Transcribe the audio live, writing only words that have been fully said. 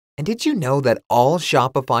And did you know that all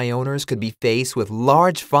Shopify owners could be faced with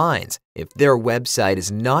large fines if their website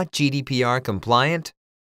is not GDPR compliant?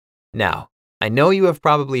 Now, I know you have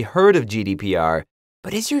probably heard of GDPR,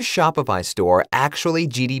 but is your Shopify store actually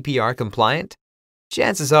GDPR compliant?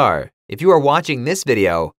 Chances are, if you are watching this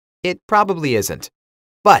video, it probably isn't.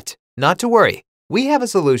 But not to worry, we have a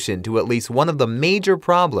solution to at least one of the major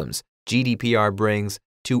problems GDPR brings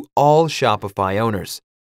to all Shopify owners.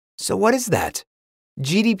 So what is that?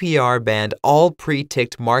 GDPR banned all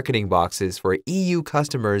pre-ticked marketing boxes for EU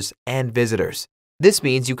customers and visitors. This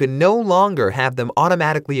means you can no longer have them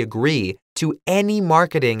automatically agree to any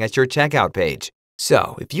marketing at your checkout page.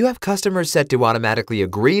 So, if you have customers set to automatically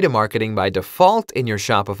agree to marketing by default in your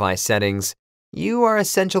Shopify settings, you are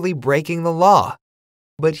essentially breaking the law.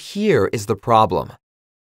 But here is the problem.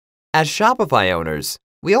 As Shopify owners,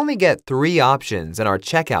 we only get 3 options in our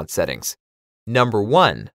checkout settings. Number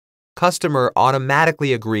 1, customer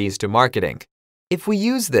automatically agrees to marketing. If we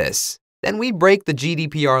use this, then we break the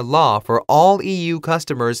GDPR law for all EU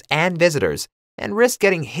customers and visitors and risk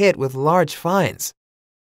getting hit with large fines.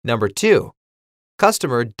 Number 2,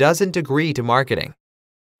 customer doesn't agree to marketing.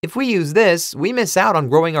 If we use this, we miss out on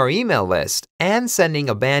growing our email list and sending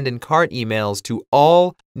abandoned cart emails to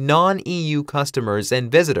all non-EU customers and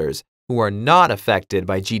visitors who are not affected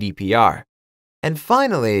by GDPR. And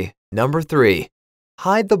finally, number 3,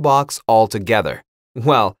 hide the box altogether.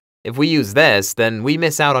 Well, if we use this, then we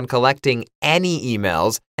miss out on collecting any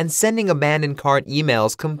emails and sending abandoned cart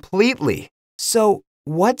emails completely. So,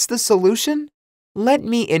 what's the solution? Let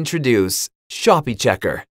me introduce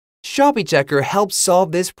Shopicheckr. Shopicheckr helps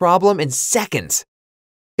solve this problem in seconds.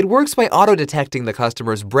 It works by auto-detecting the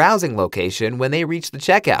customer's browsing location when they reach the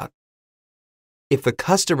checkout. If the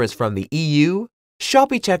customer is from the EU,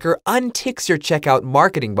 Shopicheckr unticks your checkout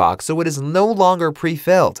marketing box so it is no longer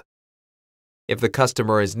pre-filled. If the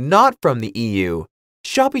customer is not from the EU,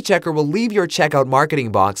 Shopicheckr will leave your checkout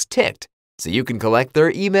marketing box ticked so you can collect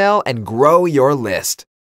their email and grow your list.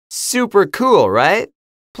 Super cool, right?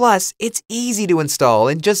 Plus, it's easy to install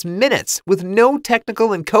in just minutes with no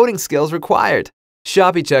technical and coding skills required.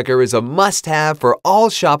 Shopicheckr is a must-have for all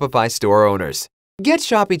Shopify store owners. Get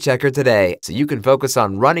Shopicheckr today so you can focus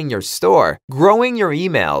on running your store, growing your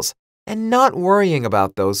emails, and not worrying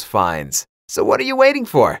about those fines. So what are you waiting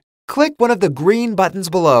for? Click one of the green buttons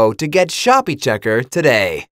below to get Shopicheckr today.